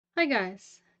Hi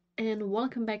guys, and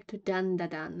welcome back to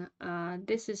Dandadan.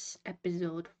 This is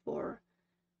episode 4.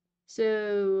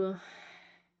 So,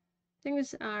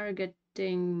 things are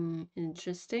getting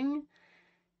interesting.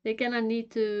 They gonna need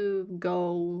to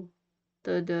go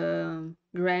to the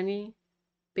granny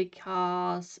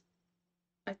because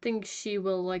I think she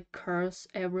will like curse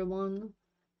everyone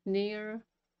near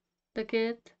the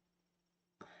kid.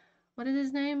 What is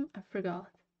his name? I forgot.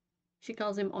 She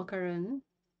calls him Okarun,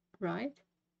 right?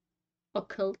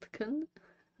 Occultkin.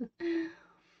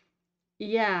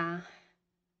 Yeah,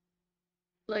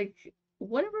 like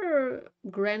whatever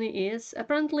Granny is,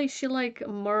 apparently she like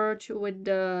merged with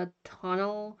the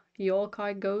tunnel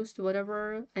yokai ghost,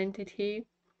 whatever entity.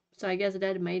 So I guess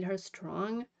that made her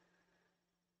strong.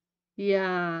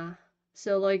 Yeah.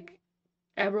 So like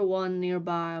everyone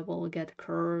nearby will get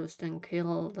cursed and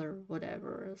killed or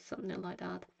whatever, something like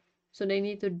that. So they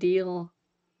need to deal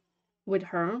with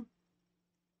her.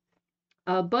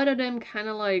 Both of them kind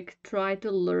of like try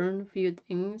to learn a few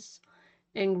things,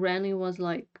 and Granny was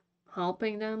like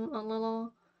helping them a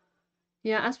little.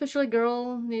 Yeah, especially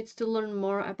girl needs to learn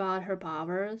more about her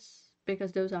powers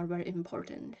because those are very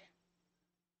important.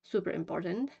 Super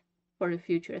important for the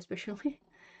future especially.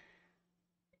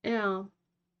 Yeah,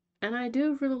 and I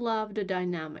do really love the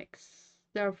dynamics.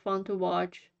 They're fun to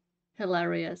watch,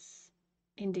 hilarious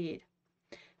indeed.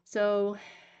 So,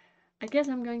 I guess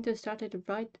I'm going to start it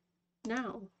right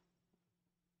now.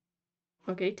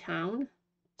 Okay, town,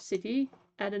 city,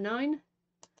 add a 9.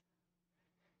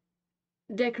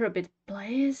 Decrepit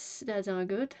place, that's not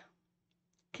good.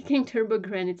 Kicking Turbo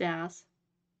Granite's ass.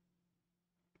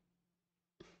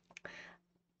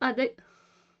 They.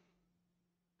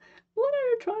 What are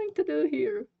you trying to do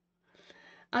here?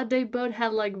 They both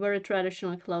had like very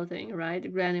traditional clothing,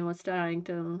 right? Granny was trying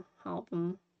to help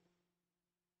them.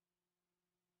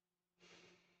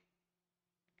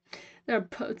 They're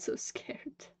both so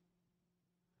scared.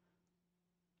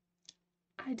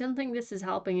 I don't think this is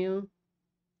helping you.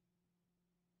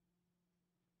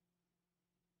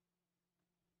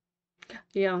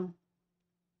 Yeah,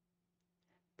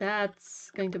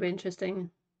 that's going to be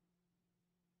interesting.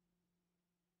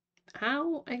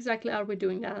 How exactly are we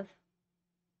doing that?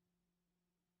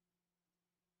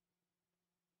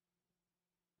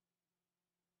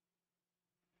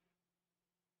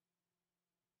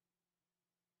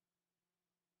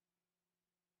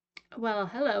 Well,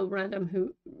 hello, random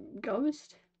who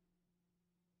ghost.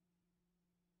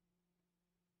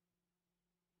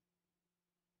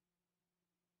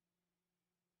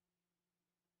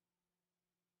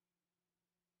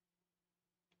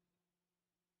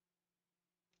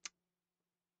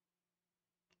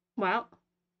 Well,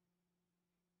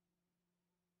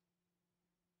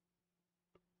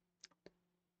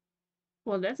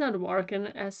 well, that's not working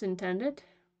as intended.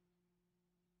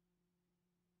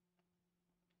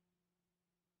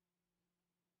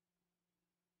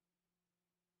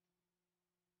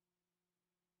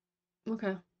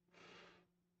 Okay.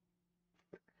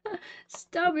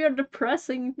 Stop your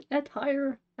depressing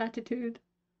attire attitude.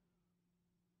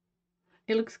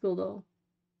 It looks cool though.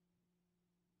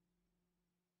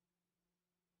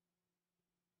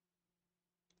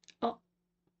 Oh,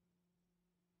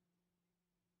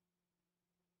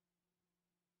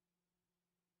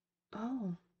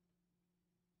 oh.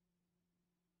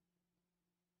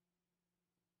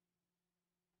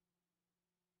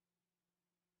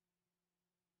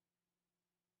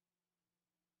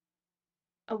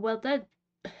 Well, that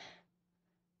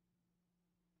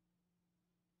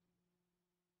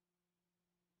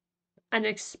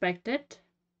unexpected,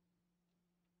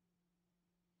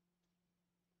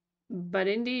 but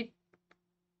indeed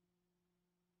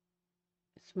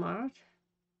smart.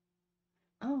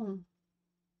 Oh,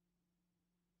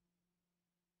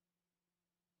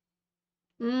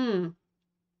 mm,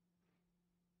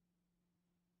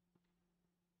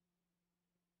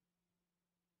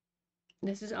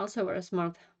 this is also very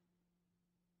smart.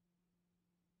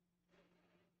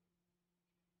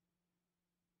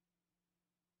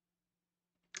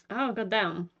 Oh,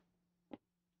 goddamn.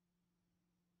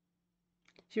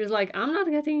 She was like, I'm not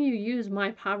letting you use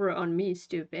my power on me,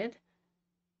 stupid.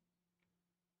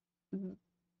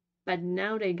 But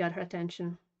now they got her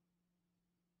attention.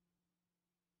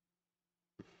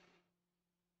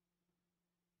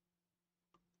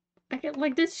 I get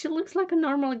like this, she looks like a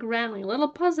normal granny. A little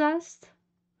possessed,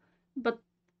 but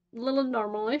a little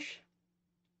normalish.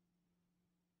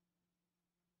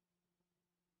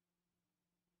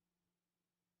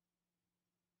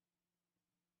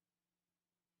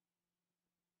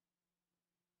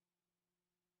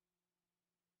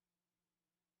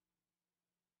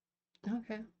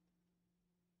 Okay.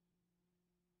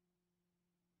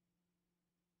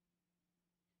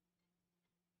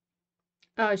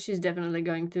 Oh, she's definitely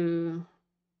going to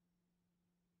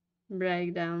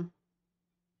break down.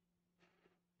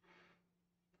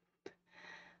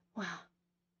 Wow.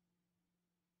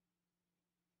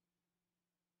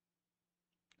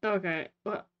 Okay.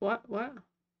 What?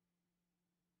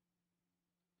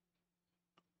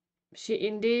 She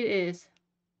indeed is.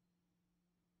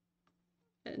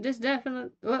 This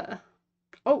definitely. What?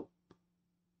 Oh,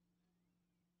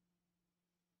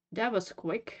 that was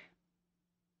quick.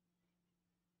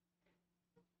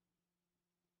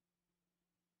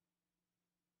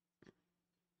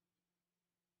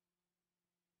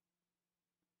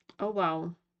 Oh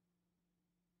wow.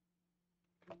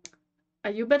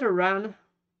 You better run.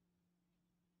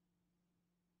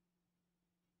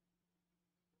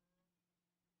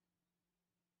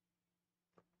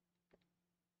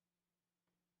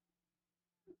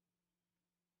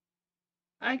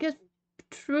 I guess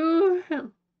true.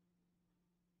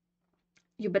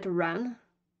 You better run.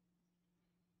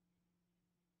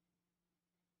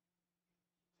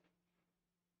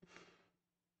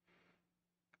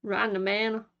 Run,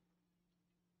 man.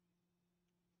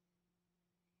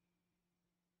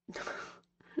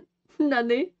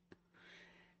 Nani?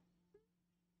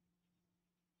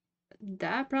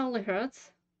 That probably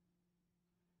hurts.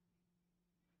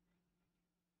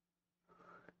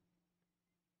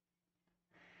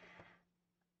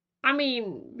 I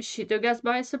mean, she took us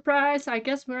by surprise. I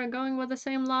guess we're going with the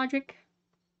same logic.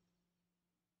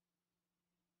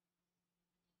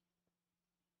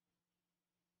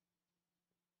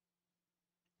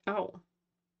 Oh,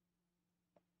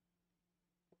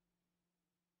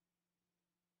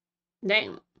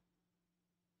 damn.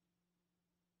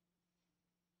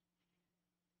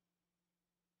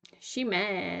 She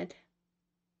mad.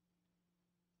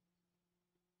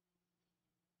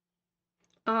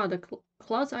 Oh, the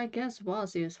clothes I guess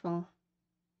was useful.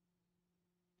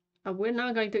 We're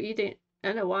not going to eat it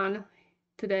anyone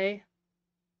today.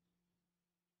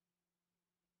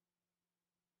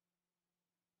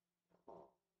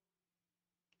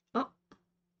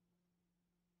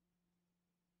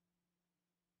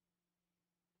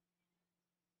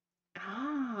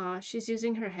 Oh, she's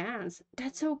using her hands.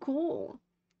 That's so cool.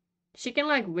 She can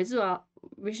like vis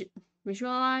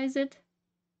visualize it.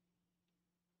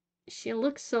 She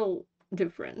looks so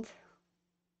different.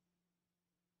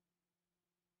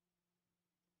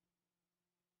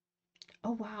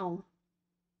 Oh wow.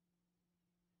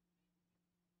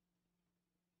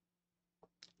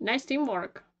 Nice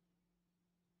teamwork.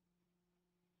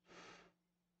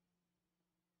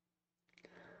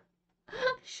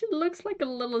 She looks like a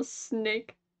little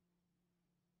snake.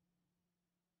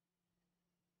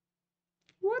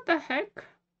 What the heck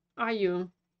are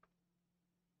you?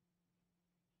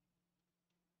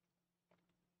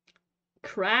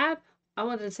 Crab? I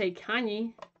wanted to say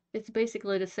kanji. It's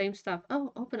basically the same stuff.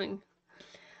 Oh, opening.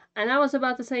 And I was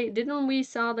about to say, didn't we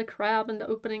saw the crab in the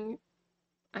opening?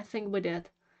 I think we did.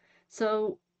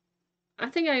 So I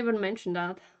think I even mentioned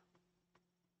that.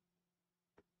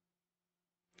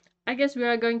 I guess we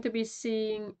are going to be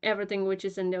seeing everything which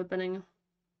is in the opening.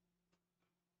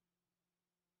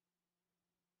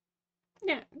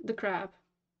 Yeah, the crab.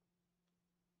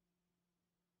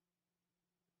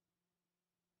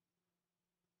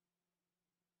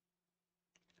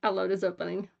 I love this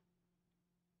opening.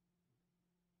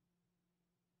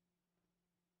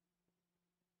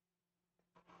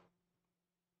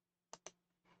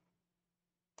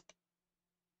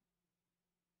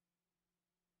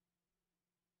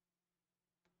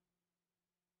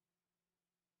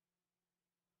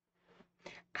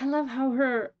 I love how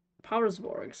her powers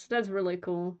works. That's really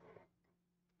cool.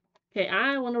 Okay,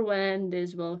 I wonder when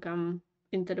this will come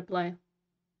into the play.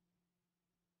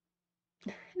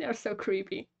 They're so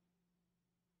creepy.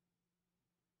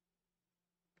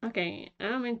 Okay,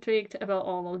 I'm intrigued about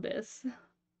all of this.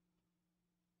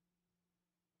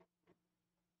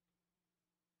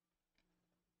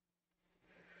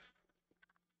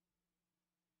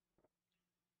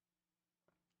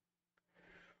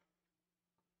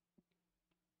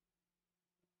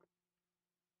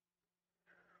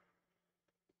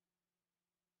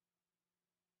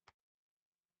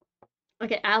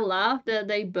 Okay, I love that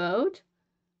they both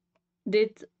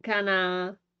did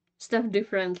kinda stuff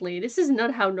differently. This is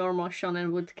not how normal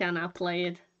shonen would kinda play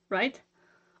it, right?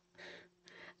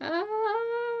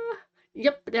 Uh,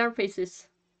 yep, their faces.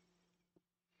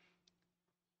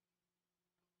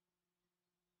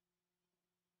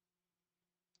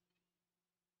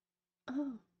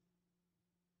 Oh,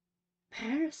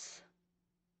 Paris?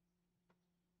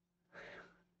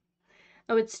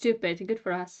 Oh, it's stupid. Good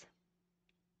for us.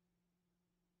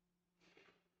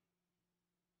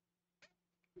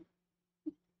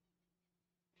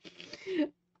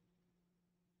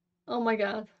 Oh my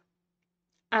god.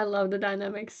 I love the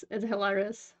dynamics. It's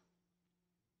hilarious.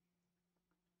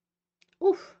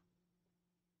 Oof.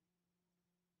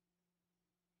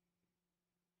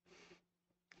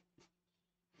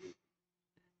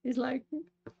 He's like,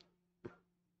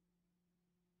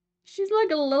 she's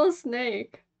like a little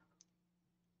snake.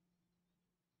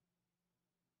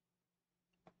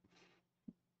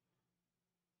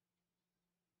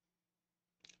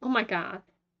 Oh my god.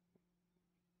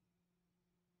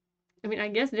 I mean, I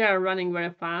guess they are running very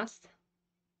fast.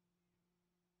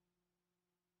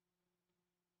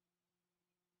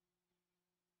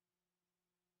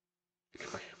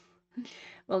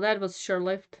 Well, that was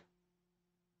short-lived.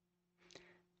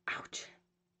 Ouch.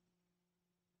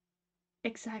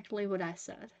 Exactly what I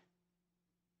said.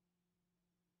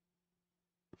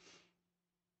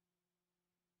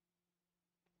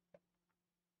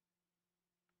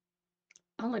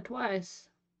 Only twice.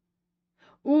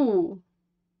 Ooh.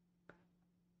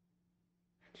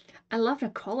 I love the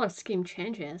color scheme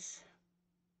changes.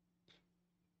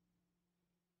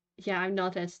 Yeah, I've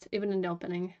noticed, even in the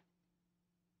opening.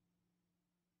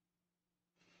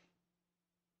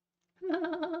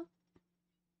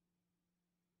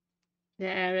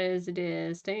 There is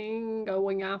this thing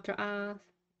going after us.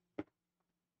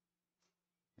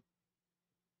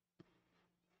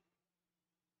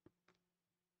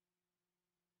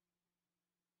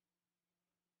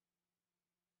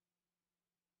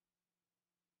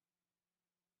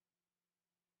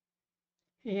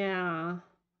 Yeah.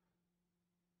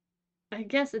 I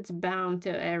guess it's bound to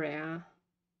area.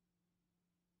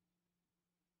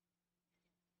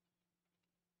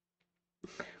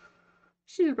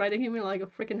 She's riding him like a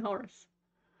freaking horse.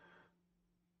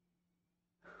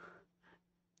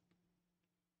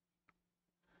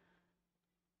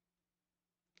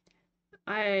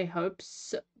 I hope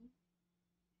so.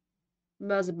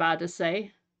 Was about to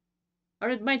say. Or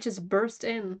it might just burst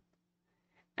in.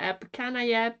 Can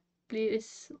I,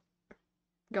 please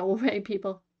go away,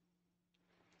 people.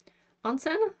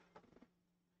 Onsen?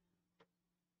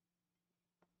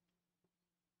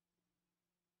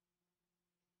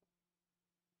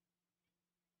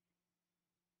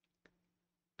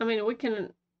 I mean, we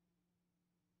can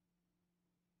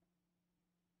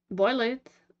boil it,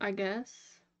 I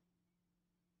guess.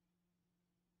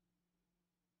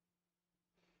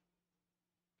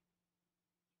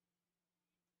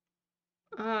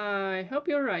 I hope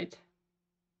you're right.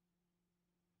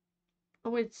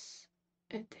 Oh, it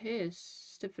is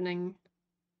stiffening.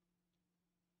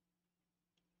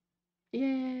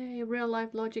 Yay, real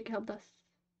life logic helped us.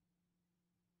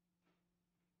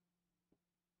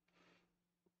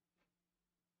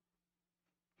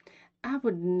 I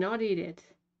would not eat it.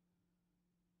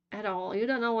 At all. You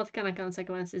don't know what kind of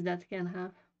consequences that can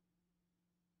have.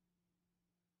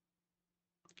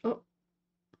 Oh.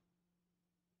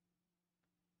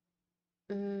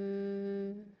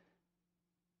 Uh,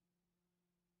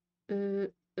 uh,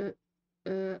 uh,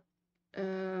 uh,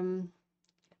 um,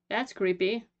 that's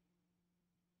creepy.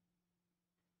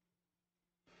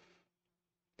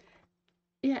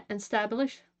 Yeah,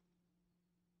 establish.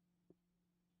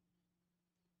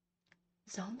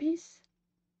 Zombies?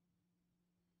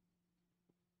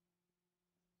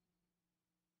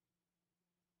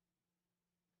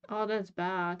 Oh, that's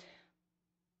bad.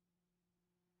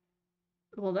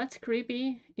 Well, that's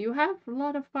creepy. You have a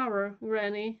lot of power,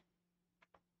 Granny.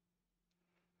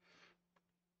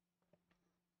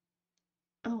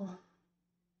 Oh,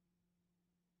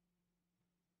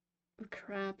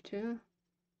 crap, too.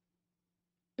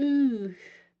 Ooh,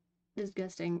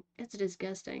 disgusting. It's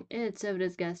disgusting. It's so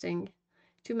disgusting.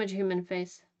 Too much human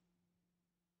face.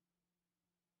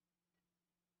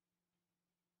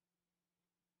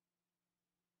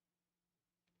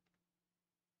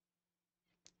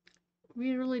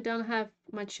 We really don't have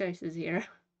much choices here.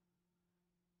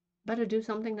 Better do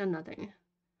something than nothing.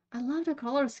 I love the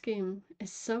color scheme.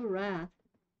 It's so rad.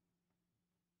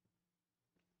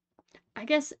 I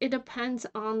guess it depends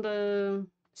on the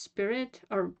spirit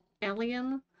or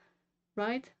alien,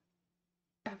 right?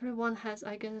 Everyone has,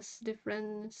 I guess,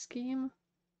 different scheme.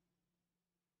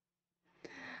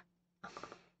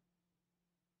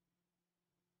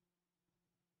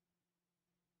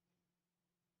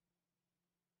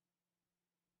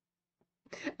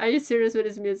 Are you serious with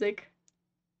his music?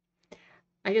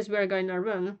 I guess we're going to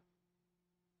run.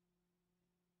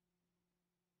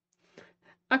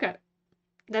 Okay,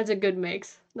 that's a good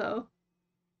mix, though.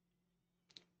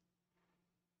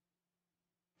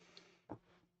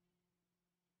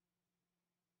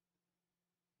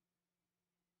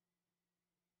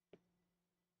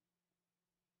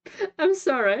 I'm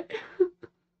sorry.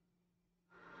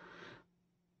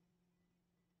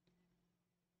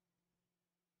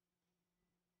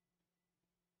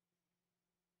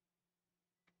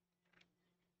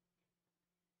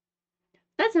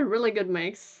 That's a really good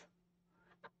mix.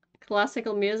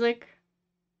 Classical music.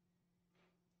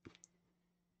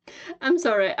 I'm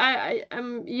sorry.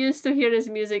 I'm used to hear this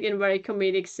music in very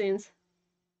comedic scenes.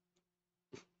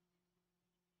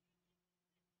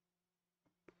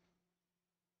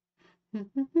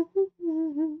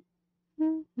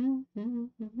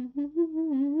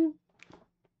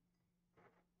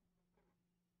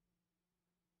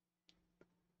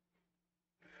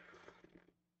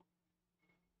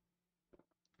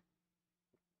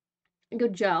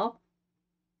 Good job.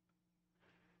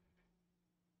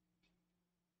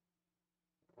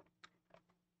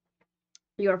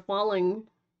 You're falling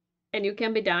and you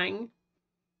can be dying.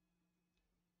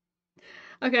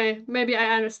 Okay, maybe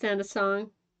I understand the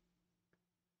song.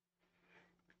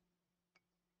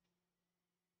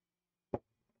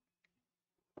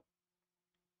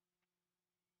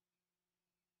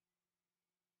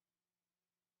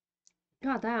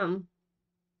 God damn.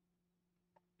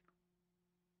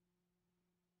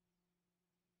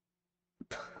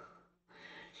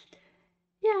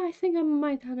 Yeah, I think I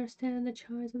might understand the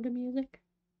choice of the music.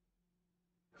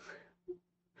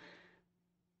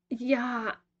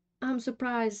 Yeah, I'm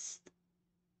surprised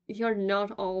you're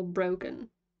not all broken.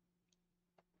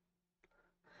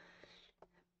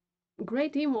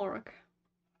 Great teamwork.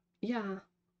 Yeah.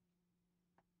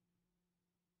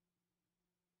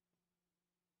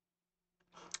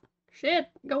 Shit,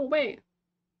 go away.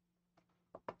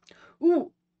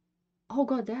 Ooh. Oh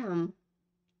god damn.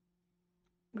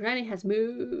 Granny has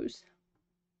moves.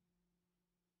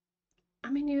 I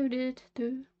mean, you did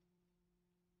too.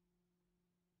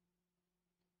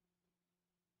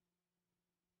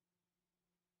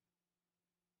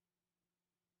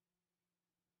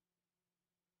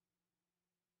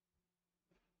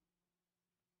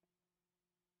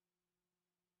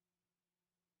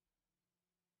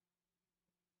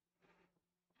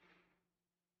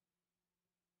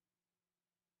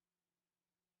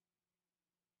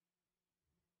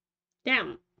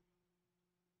 Damn.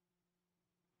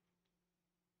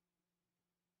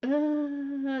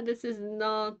 This is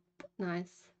not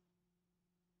nice.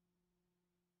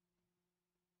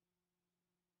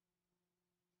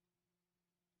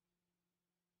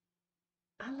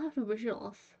 I love the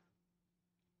visuals.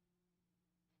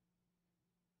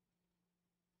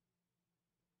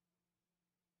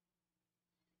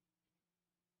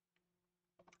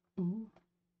 Ooh.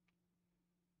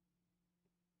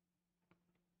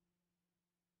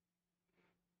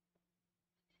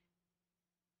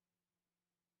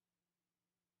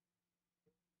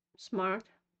 Smart.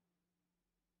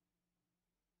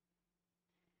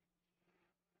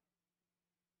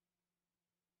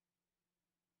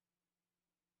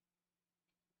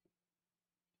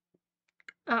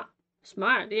 Ah,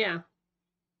 smart, yeah.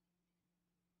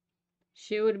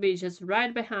 She would be just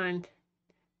right behind.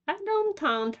 I don't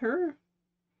taunt her.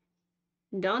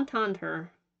 Don't taunt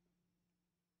her.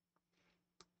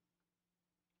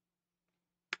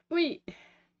 Wait.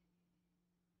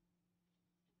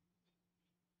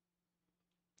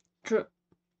 True.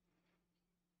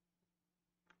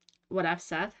 What I've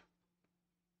said.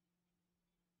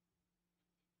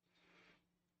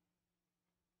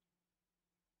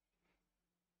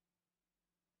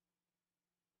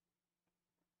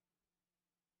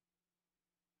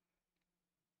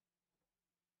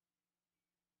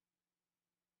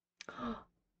 Oh.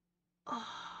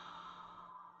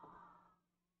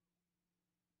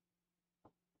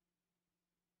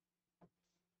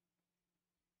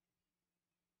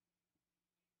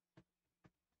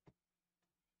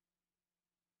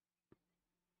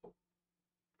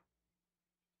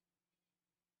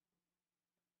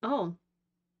 Oh,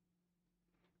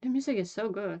 the music is so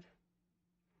good.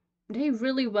 They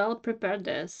really well prepared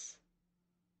this.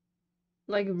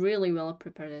 Like, really well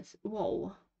prepared this.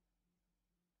 Whoa.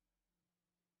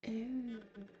 Ew.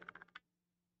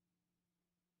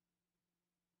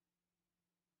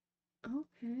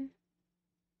 Okay.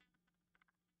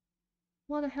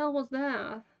 What the hell was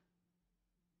that?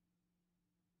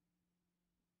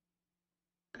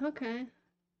 Okay.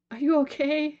 Are you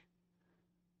okay?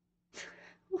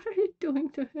 What are you doing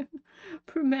to him?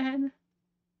 Poor man.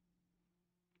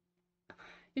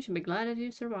 You should be glad that you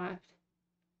survived.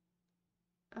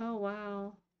 Oh,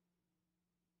 wow.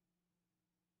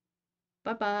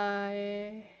 Bye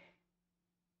bye.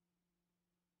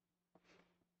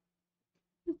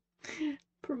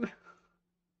 Poor man.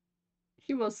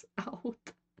 He was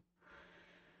out.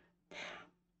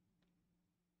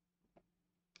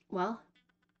 Well,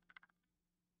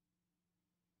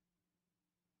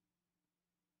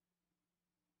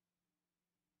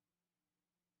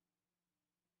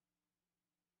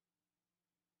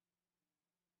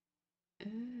 Uh,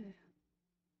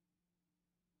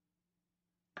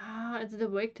 it's the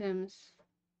victims.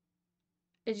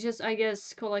 It's just, I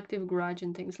guess, collective grudge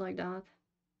and things like that.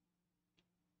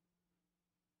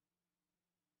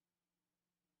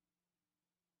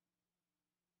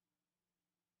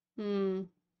 Hmm.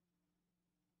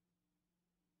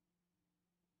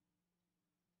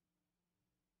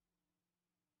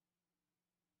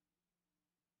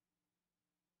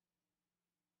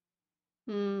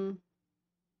 Hmm.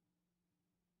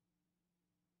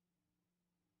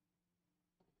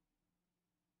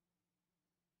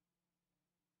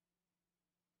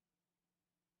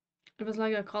 It was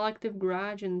like a collective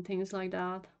grudge and things like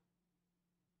that.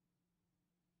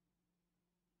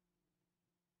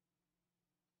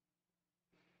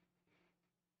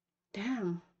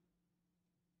 Damn.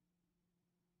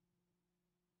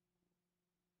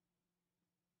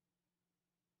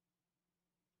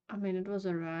 I mean, it was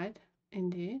alright,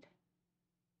 indeed.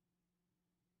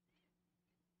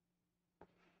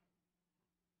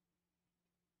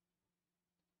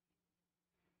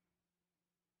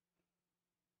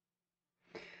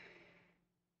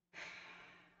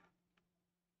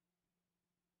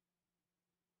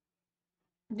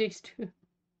 These two.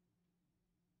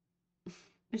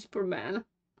 This poor man.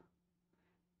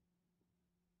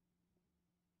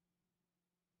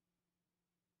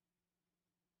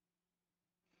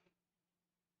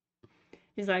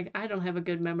 He's like, I don't have a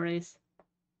good memories.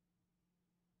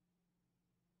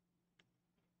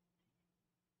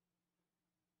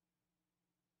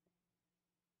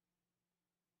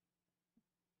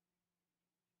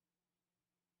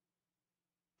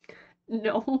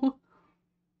 No.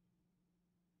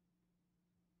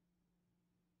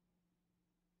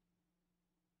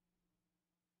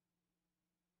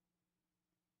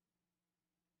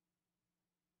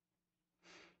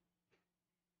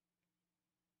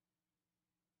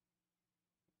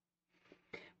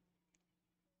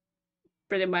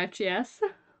 Pretty much, yes.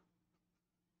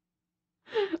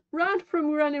 Run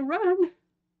from Granny, run!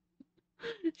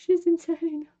 She's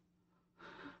insane.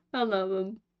 I love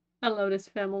him. I love this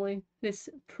family, this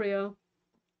trio.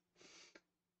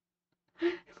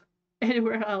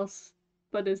 Anywhere else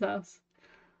but this house.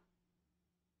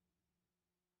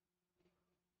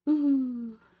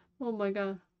 Oh my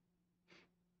god.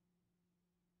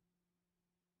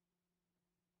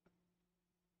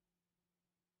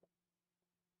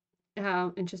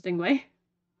 Interesting way.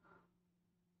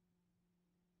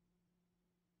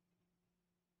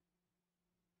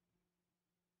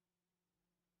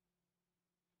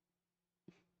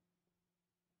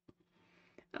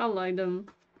 I like them.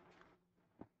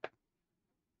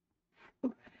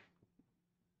 Oh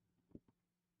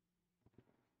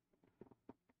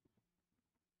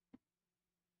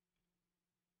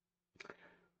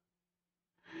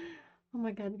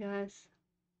my god, guys.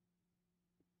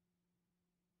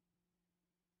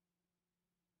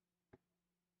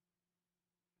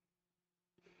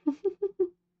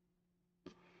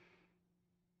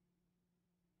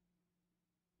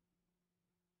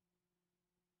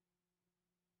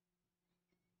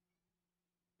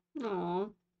 Aw,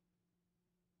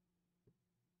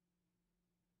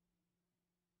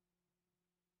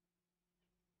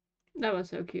 that was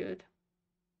so cute.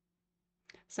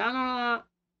 Sayonara.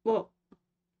 Well,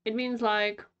 it means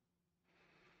like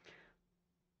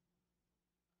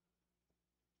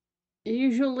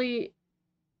usually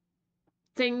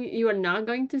think you are not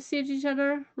going to see each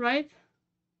other, right?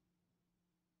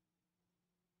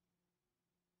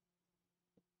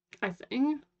 I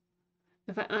think,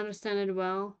 if I understand it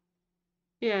well.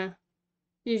 Yeah,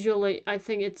 usually I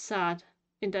think it's sad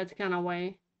in that kind of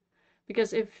way.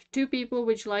 Because if two people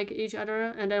which like each other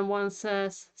and then one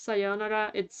says sayonara,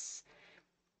 it's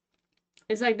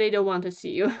like they don't want to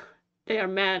see you. They are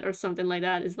mad or something like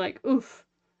that. It's like oof,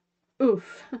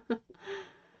 oof.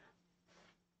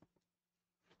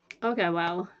 Okay,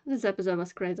 wow. This episode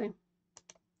was crazy.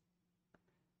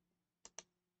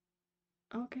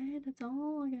 Okay, that's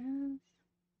all, I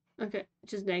guess. Okay,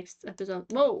 just next episode.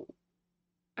 Whoa!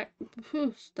 I,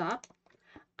 stop.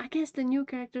 I guess the new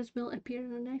characters will appear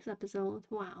in the next episode.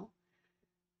 Wow.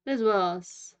 This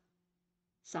was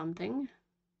something.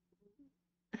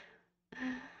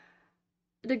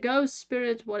 The ghost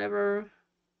spirit, whatever,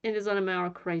 in this anime are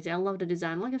crazy. I love the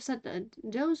design. Like I've said,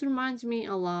 those reminds me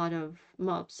a lot of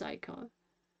Mob Psycho.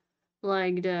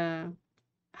 Like the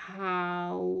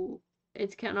how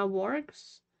it kind of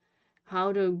works,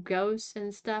 how the ghosts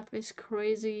and stuff is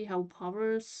crazy, how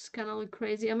powers kind of look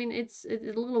crazy. I mean, it's a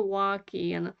little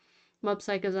wacky, and Mob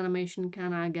Psycho's animation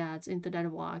kind of gets into that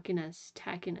wackiness,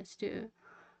 tackiness too.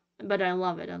 But I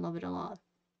love it. I love it a lot.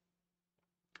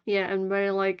 Yeah, and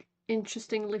very like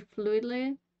interestingly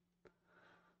fluidly.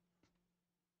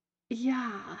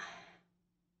 Yeah,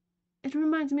 it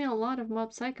reminds me a lot of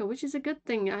Mob Psycho, which is a good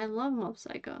thing. I love Mob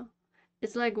Psycho.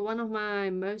 It's like one of my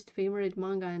most favorite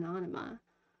manga and anime.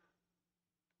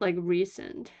 Like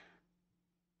recent.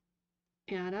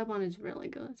 Yeah, that one is really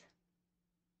good.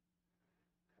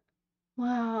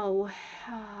 Wow.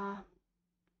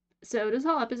 So this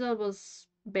whole episode was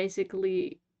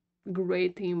basically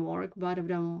great teamwork. Both of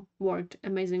them worked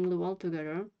amazingly well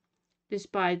together,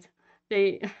 despite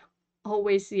they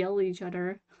always yell at each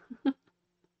other.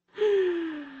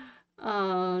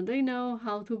 They know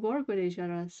how to work with each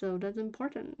other, so that's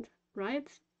important, right?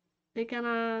 They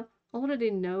kinda already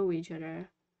know each other,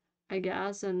 I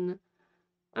guess, and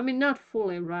I mean not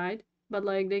fully, right? But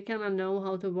like they kinda know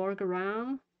how to work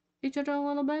around each other a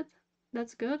little bit.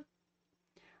 That's good.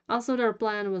 Also, their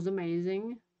plan was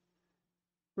amazing,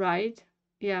 right?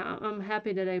 Yeah, I'm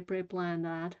happy that I pre-planned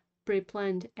that,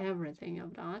 pre-planned everything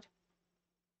of that,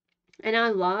 and I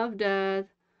love that.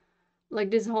 Like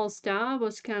this whole stuff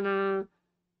was kind of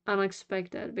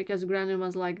unexpected because Granny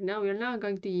was like, "No, you're not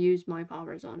going to use my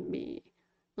powers on me."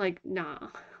 Like, nah,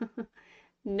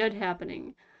 not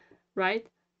happening, right?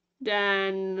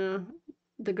 Then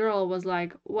the girl was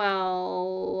like,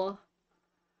 "Well,"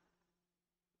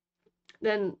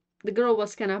 then the girl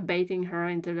was kind of baiting her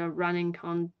into the running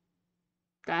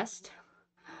contest,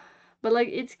 but like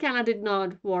it kind of did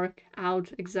not work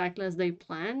out exactly as they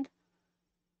planned.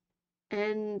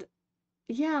 And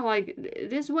yeah, like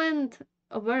this went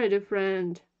a very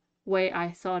different way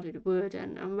I thought it would,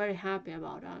 and I'm very happy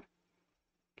about that.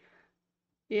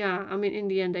 Yeah, I mean, in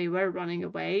the end, they were running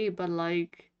away, but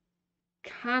like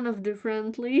kind of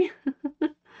differently.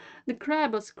 The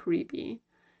crab was creepy.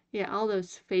 Yeah, all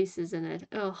those faces in it.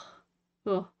 Ugh.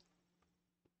 Ugh.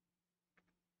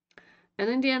 And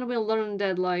in the end, we learned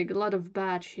that like a lot of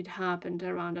bad shit happened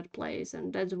around that place,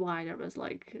 and that's why there was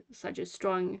like such a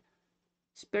strong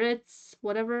spirits,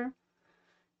 whatever.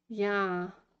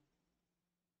 Yeah.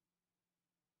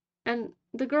 And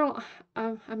the girl,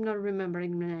 I'm not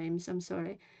remembering the names, I'm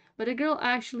sorry. But the girl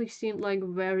actually seemed like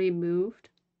very moved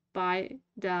by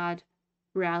that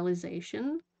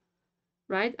realization,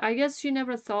 right? I guess she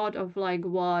never thought of like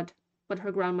what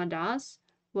her grandma does,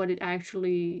 what it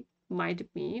actually might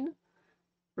mean,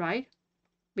 right?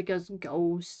 Because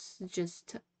ghosts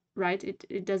just, right?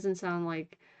 It doesn't sound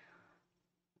like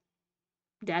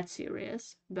that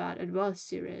serious, but it was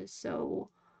serious. So,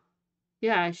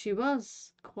 yeah, she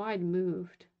was quite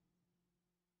moved.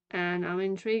 And I'm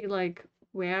intrigued like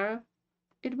where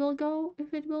it will go,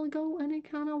 if it will go any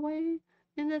kind of way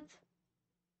in that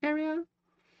area.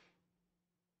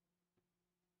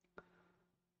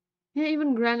 Yeah,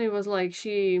 even Granny was like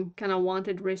she kind of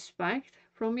wanted respect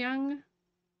from Young,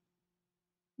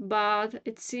 but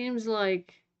it seems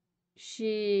like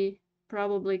she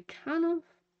probably kind of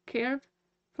cared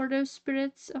for those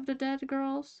spirits of the dead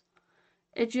girls.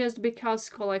 It's just because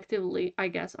collectively, I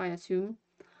guess, I assume,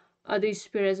 these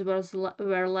spirits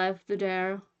were left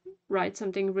there, right?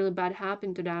 Something really bad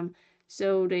happened to them,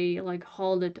 so they like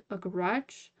hold it a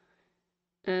grudge,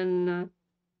 and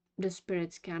the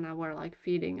spirits kind of were like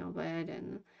feeding of it,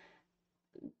 and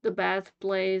the bad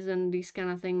place and these kind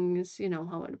of things. You know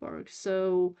how it works.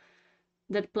 So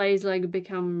that place like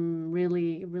become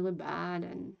really really bad,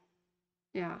 and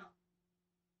yeah.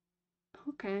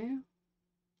 Okay.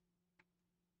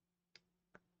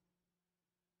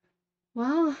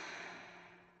 Well,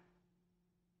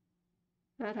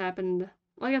 that happened.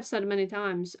 Like I've said many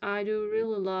times, I do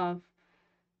really love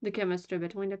the chemistry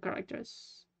between the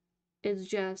characters. It's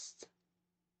just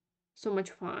so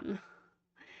much fun.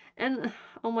 And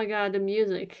oh my god, the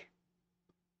music.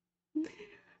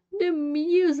 The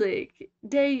music.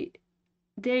 They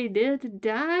did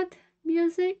that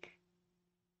music.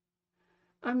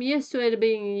 I'm used to it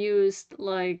being used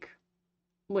like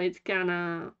with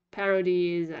kinda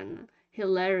parodies and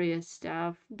hilarious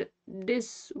stuff.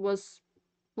 This was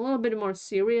a little bit more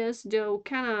serious, though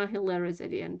kinda hilarious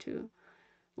at the end too.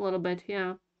 A little bit,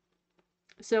 yeah.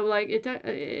 So like it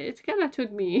kinda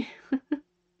took me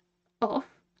off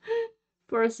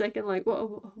for a second, like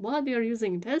what they're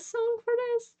using this song for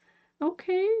this?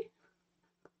 Okay.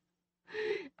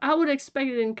 I would expect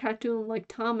it in cartoon like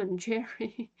Tom and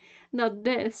Jerry, not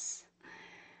this.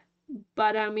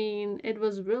 But I mean, it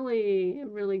was really,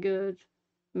 really good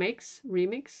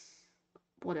remix,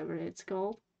 whatever it's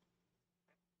called.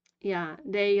 Yeah,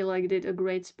 they like did a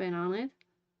great spin on it.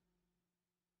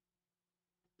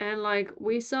 And like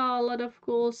we saw a lot of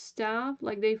cool stuff,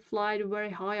 like they flied very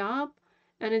high up,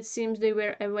 and it seems they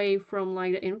were away from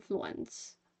like the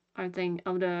influence, I think,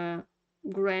 of the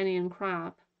Granny and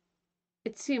Crab.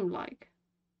 It seemed like,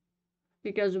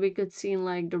 because we could see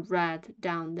like the red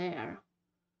down there.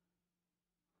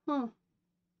 Huh.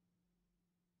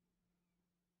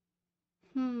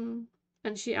 Hmm.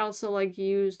 And she also like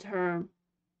used her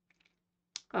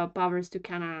powers to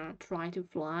kind of try to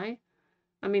fly.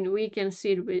 I mean, we can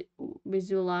see it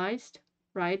visualized,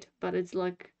 right? But it's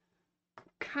like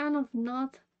kind of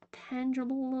not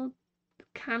tangible.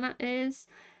 Kind of is.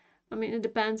 I mean, it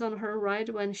depends on her, right?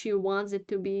 When she wants it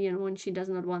to be and when she does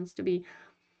not want to be.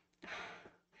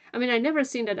 I mean, I never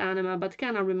seen that anime, but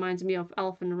kind of reminds me of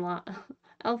Elfen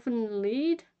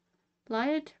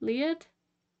Lied,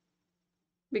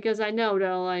 because I know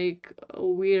they're like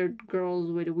weird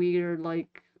girls with weird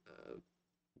like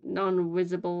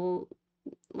non-visible,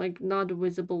 like not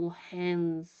visible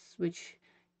hands, which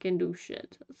can do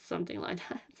shit, something like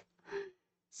that.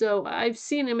 So I've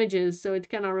seen images, so it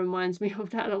kind of reminds me of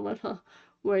that a little,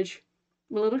 which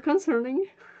a little concerning.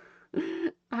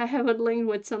 I have it linked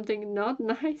with something not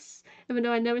nice, even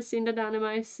though I never seen that anime.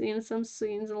 I've seen some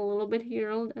scenes a little bit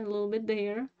here and a little bit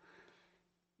there.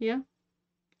 Yeah,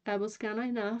 that was kind of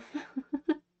enough.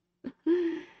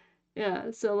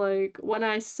 Yeah, so like when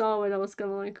I saw it, I was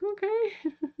kind of like, okay,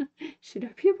 should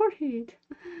I be worried?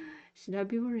 Should I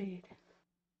be worried?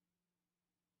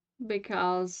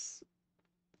 Because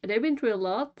they've been through a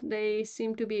lot. They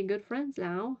seem to be good friends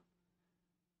now,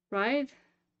 right?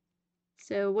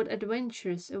 So what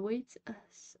adventures awaits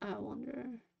us, I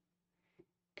wonder.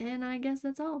 And I guess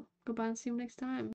that's all. Goodbye and see you next time.